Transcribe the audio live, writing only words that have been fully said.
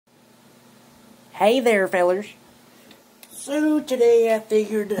Hey there, fellers. So today I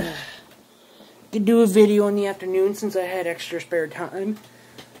figured could do a video in the afternoon since I had extra spare time.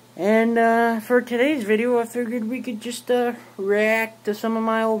 And for today's video, I figured we could just react to some of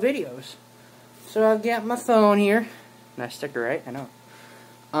my old videos. So I've got my phone here. Nice sticker, right? I know.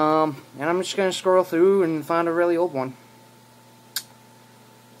 And I'm just gonna scroll through and find a really old one.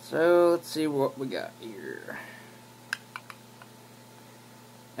 So let's see what we got here.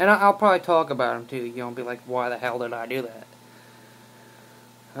 And I'll probably talk about them too. You'll be like, why the hell did I do that?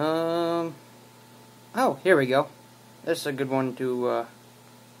 Oh, here we go. This is a good one to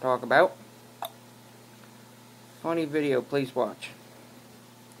talk about. Funny video, please watch.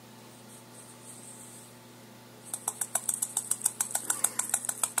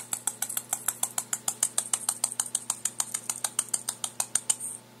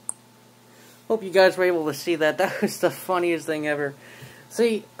 Hope you guys were able to see that. That was the funniest thing ever.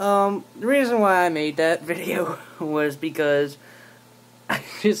 See, the reason why I made that video was because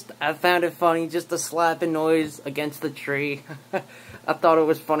I found it funny, just the slapping noise against the tree. I thought it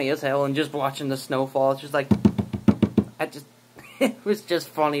was funny as hell, and just watching the snowfall, it's just like, it was just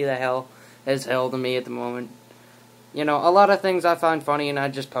funny as hell to me at the moment. You know, a lot of things I find funny and I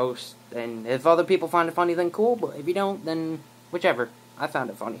just post, and if other people find it funny, then cool, but if you don't, then whichever. I found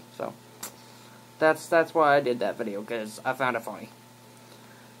it funny, so that's why I did that video, because I found it funny.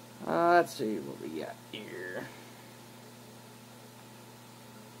 Let's see what we got here.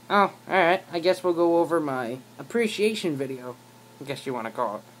 Oh, alright. I guess we'll go over my appreciation video. I guess you want to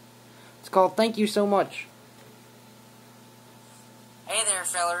call it. It's called Thank You So Much. Hey there,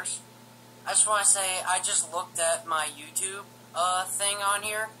 fellers. I just want to say I just looked at my YouTube thing on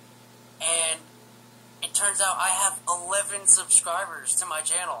here, and it turns out I have 11 subscribers to my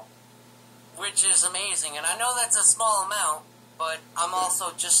channel, which is amazing. And I know that's a small amount, but I'm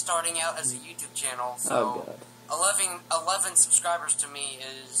also just starting out as a YouTube channel, so 11 subscribers to me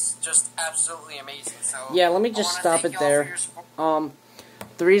is just absolutely amazing. So yeah, let me just stop it there.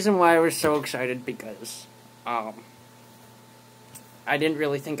 The reason why I was so excited because I didn't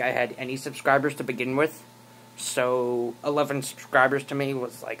really think I had any subscribers to begin with, so 11 subscribers to me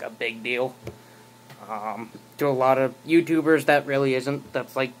was like a big deal. To a lot of YouTubers, that really isn't.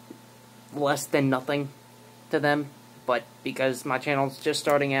 That's like less than nothing to them. But because my channel's just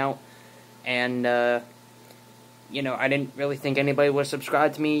starting out, and, you know, I didn't really think anybody would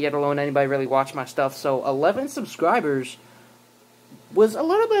subscribe to me, yet alone anybody really watch my stuff, so 11 subscribers was a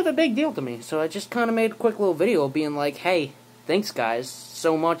little bit of a big deal to me, so I just kind of made a quick little video being like, hey, thanks guys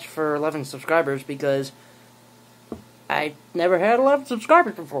so much for 11 subscribers, because I never had 11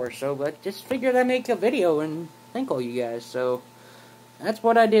 subscribers before, so I just figured I'd make a video and thank all you guys, so that's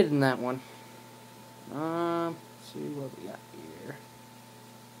what I did in that one. See what we got here.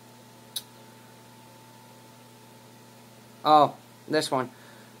 Oh, this one.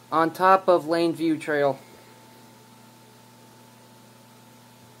 On top of Lane View Trail.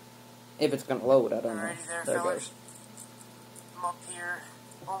 If it's gonna load, I don't know. Alrighty there, fellas. I'm up here,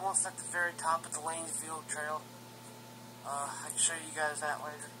 almost at the very top of the Lane View Trail. I can show you guys that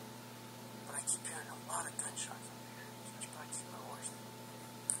later. But I keep hearing a lot of gunshots up here. So I should probably keep my horse.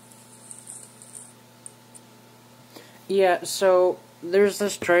 Yeah, so there's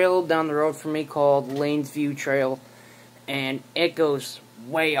this trail down the road from me called Lane's View Trail, and it goes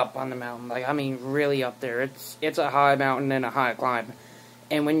way up on the mountain. Like, I mean, really up there. It's a high mountain and a high climb.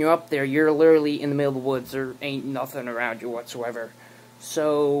 And when you're up there, you're literally in the middle of the woods. There ain't nothing around you whatsoever.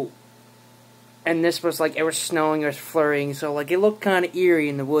 So, and this was like, it was snowing, it was flurrying, so like, it looked kind of eerie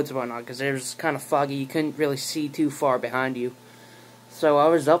in the woods and whatnot, because it was kind of foggy. You couldn't really see too far behind you. So I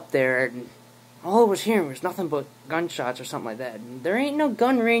was up there, and all I was hearing was nothing but gunshots or something like that. And there ain't no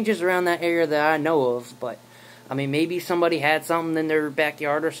gun ranges around that area that I know of, but, I mean, maybe somebody had something in their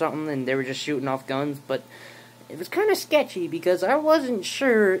backyard or something, and they were just shooting off guns, but it was kind of sketchy, because I wasn't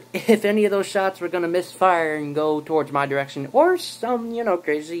sure if any of those shots were going to misfire and go towards my direction, or some, you know,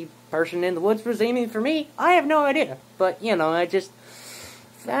 crazy person in the woods was aiming for me. I have no idea, but, you know, I just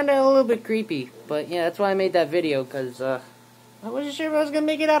found it a little bit creepy. But, yeah, that's why I made that video, because, I wasn't sure if I was going to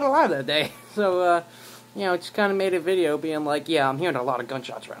make it out alive that day. So, you know, just kind of made a video being like, yeah, I'm hearing a lot of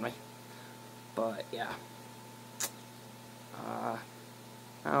gunshots around me. But, yeah. I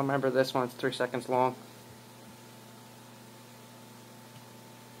don't remember this one. It's 3 seconds long.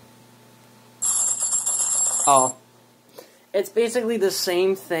 Oh. It's basically the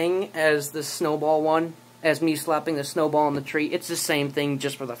same thing as the snowball one. As me slapping the snowball on the tree. It's the same thing,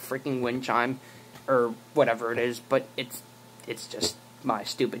 just with a freaking wind chime. Or whatever it is. But it's just my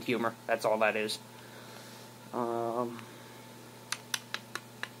stupid humor. That's all that is.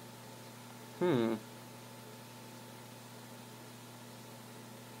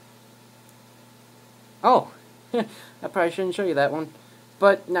 Oh, I probably shouldn't show you that one.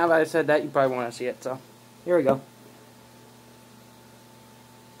 But now that I said that, you probably want to see it, so here we go.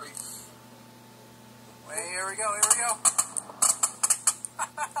 Here we go.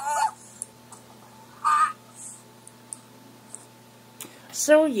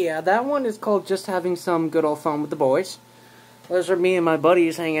 So yeah, that one is called Just Having Some Good Old Fun with the Boys. Those are me and my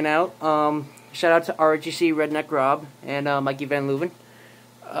buddies hanging out. Shout out to RGC Redneck Rob and Mikey Van Leuven.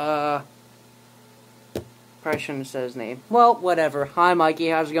 Probably shouldn't have said his name. Well, whatever. Hi Mikey,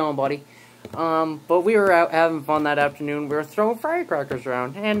 how's it going, buddy? But we were out having fun that afternoon. We were throwing firecrackers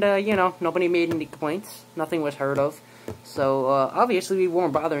around, and you know, nobody made any complaints. Nothing was heard of. So obviously we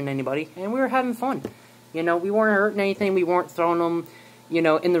weren't bothering anybody, and we were having fun. You know, we weren't hurting anything. We weren't throwing them, you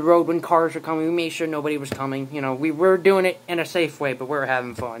know, in the road when cars were coming. We made sure nobody was coming. You know, we were doing it in a safe way, but we were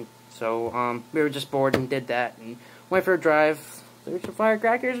having fun. So we were just bored and did that, and went for a drive. Threw some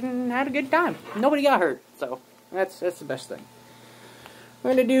firecrackers and had a good time. Nobody got hurt, so that's the best thing. I'm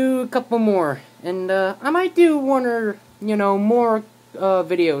gonna do a couple more, and I might do one or, you know, more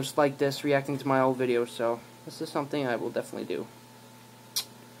videos like this, reacting to my old videos, so this is something I will definitely do.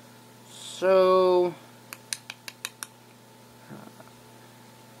 So,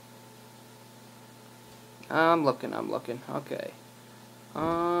 I'm looking, okay.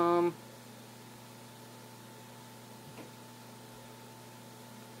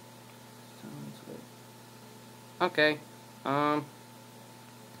 Okay,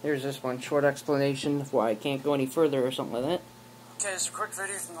 here's this one, short explanation of why I can't go any further or something like that. Okay, it's a quick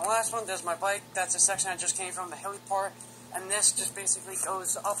video from the last one. There's my bike. That's the section I just came from, the hilly part. And this just basically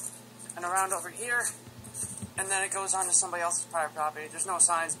goes up and around over here. And then it goes on to somebody else's private property. There's no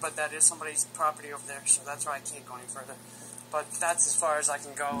signs, but that is somebody's property over there. So that's why I can't go any further. But that's as far as I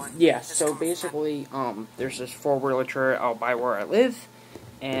can go. And yeah, so basically, there's this four-wheeler trailer out by where I live.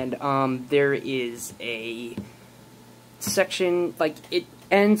 And there is a section, like, it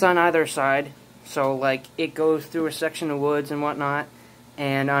ends on either side. So, like, it goes through a section of woods and whatnot,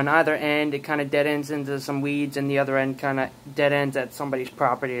 and on either end, it kind of dead ends into some weeds, and the other end kind of dead ends at somebody's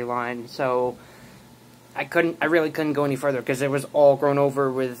property line. So, I really couldn't go any further, because it was all grown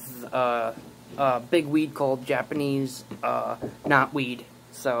over with a big weed called Japanese knotweed.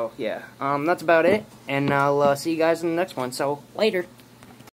 So, yeah, that's about it, and I'll see you guys in the next one. So, later.